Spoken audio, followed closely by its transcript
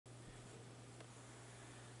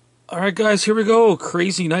Alright guys, here we go.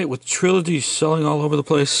 Crazy night with trilogies selling all over the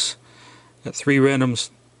place. Got 3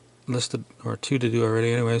 randoms listed, or 2 to do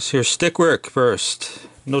already anyways. Here's Stickwork first.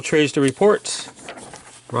 No trades to report.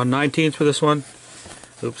 We're on 19th for this one.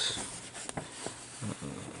 Oops.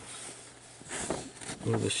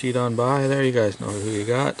 Move the sheet on by. There, you guys know who you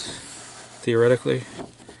got. Theoretically.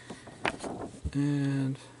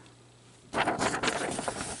 And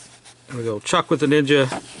there we go. Chuck with the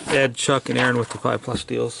Ninja. Ed, Chuck, and Aaron with the 5+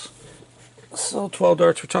 deals. So 12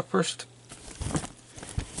 darts for Chuck first.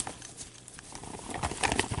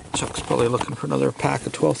 Chuck's probably looking for another pack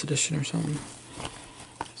of 12th edition or something.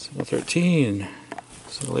 Single 13.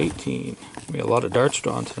 Single 18. We got a lot of darts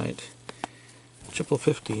drawn tonight. Triple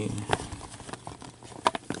 15.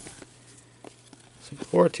 Single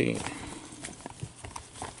 14.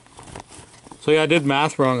 So yeah, I did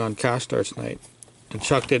math wrong on cash darts tonight. And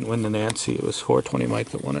Chuck didn't win the Nancy. It was 420 Mike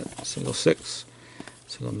that won it. Single 6.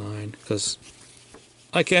 Single 9, because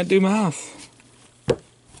I can't do math.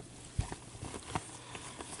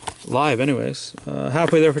 Live anyways.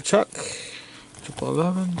 Halfway there for Chuck. Triple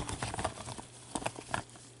 11.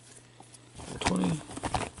 20.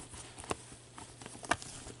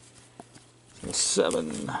 Single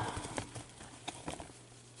 7.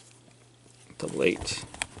 Double 8.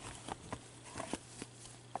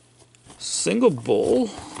 Single bull.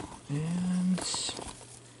 And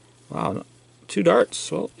wow. 2 darts.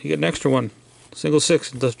 Well, you get an extra one. Single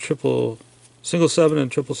 6 and triple, single 7 and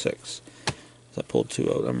triple 6. I pulled 2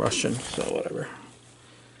 out. I'm rushing, so whatever.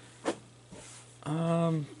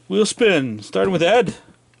 Wheel spin. Starting with Ed.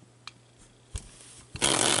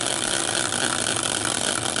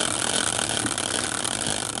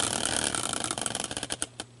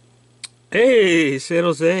 Hey, San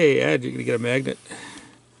Jose. Ed, you're gonna get a magnet.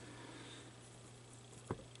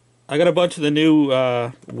 I got a bunch of the new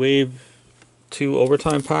Wave 2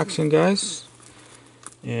 overtime packs in, guys,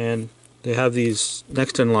 and they have these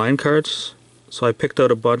next in line cards, so I picked out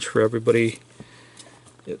a bunch for everybody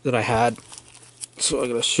that I had, so I'm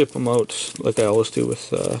gonna ship them out like I always do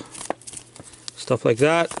with stuff like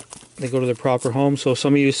that. They go to their proper home, so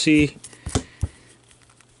some of you see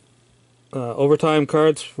overtime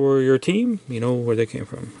cards for your team, you know where they came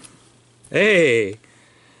from. Hey,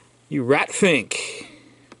 you Ratfink.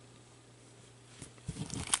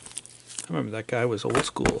 I remember that guy was old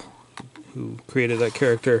school who created that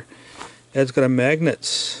character. Ed's got a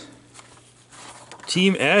magnets.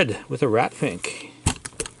 Team Ed with a Ratfink.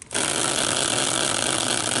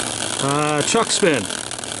 Chuck spin.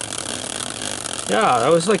 Yeah, that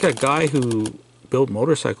was like a guy who built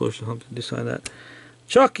motorcycles or something to sign that.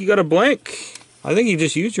 Chuck, you got a blank. I think you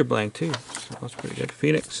just used your blank too. So that's pretty good.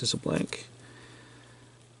 Phoenix is a blank.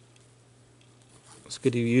 It's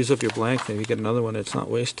good you use up your blank, then you get another one, it's not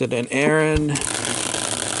wasted. And Aaron.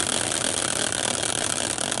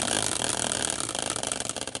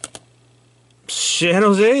 San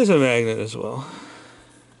Jose is a magnet as well.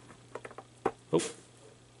 Oh,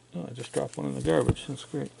 I just dropped one in the garbage. That's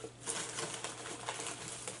great.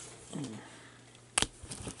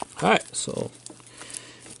 Alright, so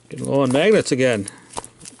getting low on magnets again.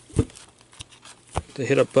 To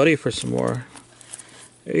hit up Buddy for some more.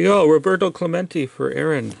 There you go, Roberto Clemente for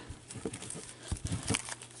Aaron.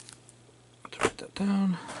 Let's write that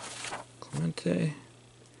down. Clemente.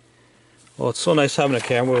 Well, it's so nice having a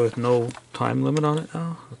camera with no time limit on it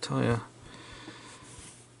now, I'll tell you.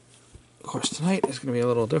 Of course, tonight is going to be a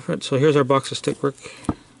little different. So here's our box of Stickwork.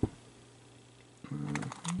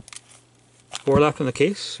 4 left in the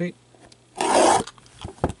case, sweet.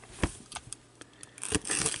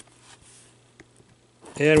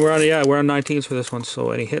 And we're on 19s for this one,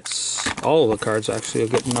 so any hits, all of the cards actually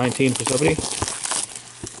will get 19 for somebody.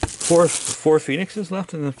 4 Phoenixes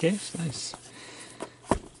left in the case, nice.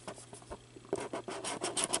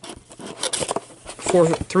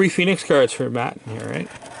 3 Phoenix cards for Matt in here, right?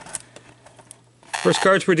 First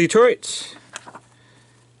cards for Detroit.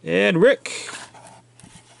 And Rick.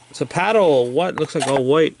 It's a paddle, what? Looks like all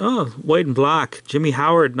white. Oh, white and black. Jimmy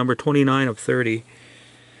Howard, number 29 of 30.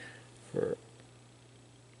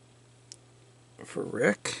 For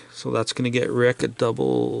Rick, so that's going to get Rick a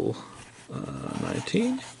double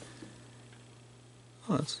 19.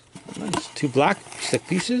 Oh, that's nice. 2 black stick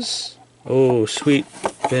pieces. Oh, sweet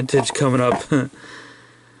vintage coming up.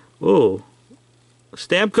 Oh,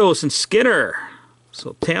 Stamkos and Skinner.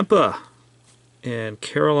 So Tampa and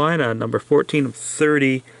Carolina, number 14 of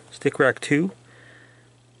 30, stick rack 2.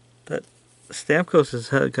 That Stamkos has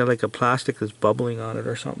got like a plastic that's bubbling on it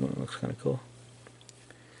or something. It looks kind of cool.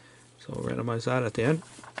 So we'll randomize that at the end.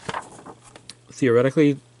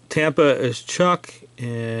 Theoretically, Tampa is Chuck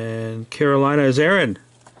and Carolina is Aaron.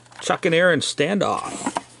 Chuck and Aaron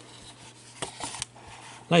standoff.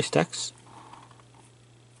 Nice text.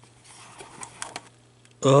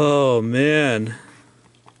 Oh man,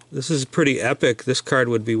 this is pretty epic. This card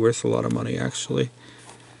would be worth a lot of money actually.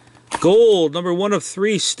 Gold, number 1 of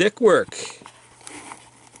 3, Stickwork.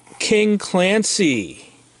 King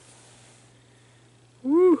Clancy.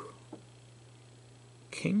 Woo.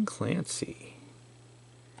 King Clancy.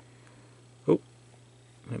 Oh,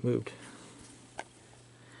 it moved.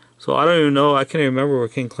 So I don't even know. I can't even remember where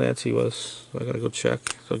King Clancy was. So I gotta go check.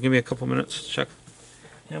 So give me a couple minutes to check.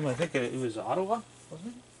 Yeah, I think it was Ottawa, wasn't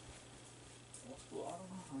it? Old school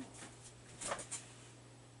Ottawa.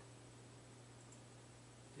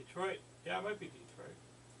 Detroit. Yeah, it might be Detroit.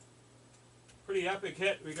 Pretty epic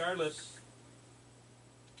hit, regardless.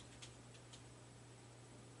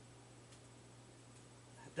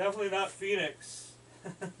 Definitely not Phoenix.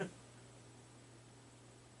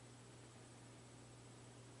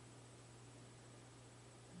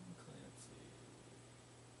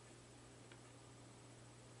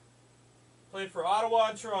 Played for Ottawa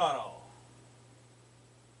and Toronto.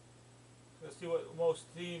 Let's see what most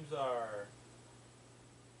teams are.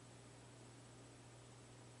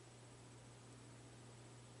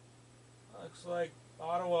 Looks like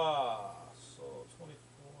Ottawa. So 24.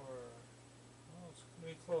 Oh, it's going to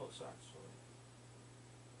be close actually.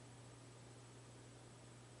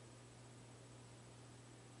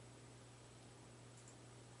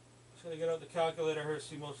 Just going to get out the calculator here,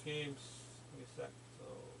 see most games. Give me a sec. So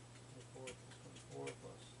 24 plus 24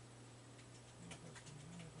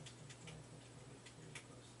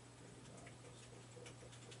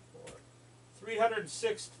 plus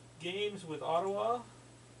 306 games with Ottawa.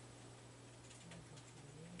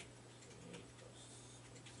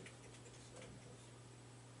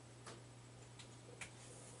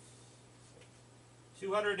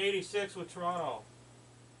 286 with Toronto.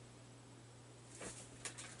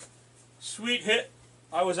 Sweet hit.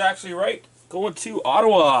 I was actually right. Going to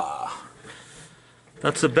Ottawa.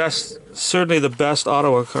 That's the best, certainly the best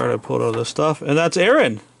Ottawa card I pulled out of this stuff. And that's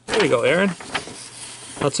Aaron. There you go, Aaron.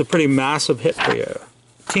 That's a pretty massive hit for you.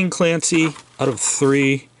 King Clancy out of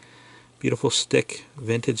 3. Beautiful stick,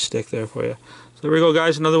 vintage stick there for you. So there we go,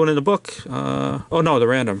 guys. Another one in the book. Oh no, the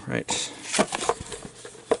random, right.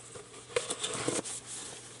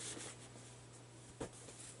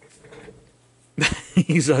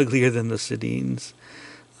 He's uglier than the Sedines.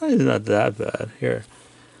 He's not that bad. Here,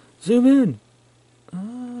 zoom in.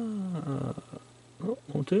 Oh,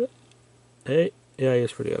 won't do it. Hey, yeah, he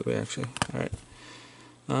is pretty ugly actually. All right.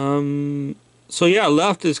 So yeah,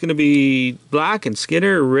 left is going to be Black and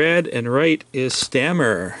Skinner, red, and right is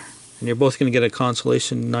Stammer. And you're both going to get a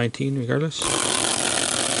consolation 19 regardless.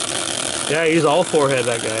 Yeah, he's all forehead,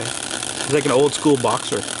 that guy. He's like an old school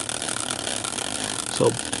boxer. So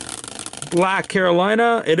Black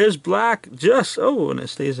Carolina, it is black, just, oh, and it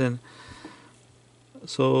stays in.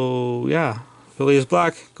 So yeah, Philly is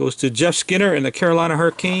black, goes to Jeff Skinner, and the Carolina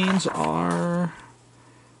Hurricanes are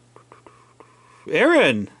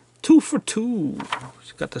Aaron. 2 for 2.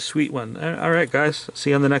 She's got the sweet one. All right, guys.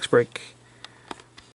 See you on the next break.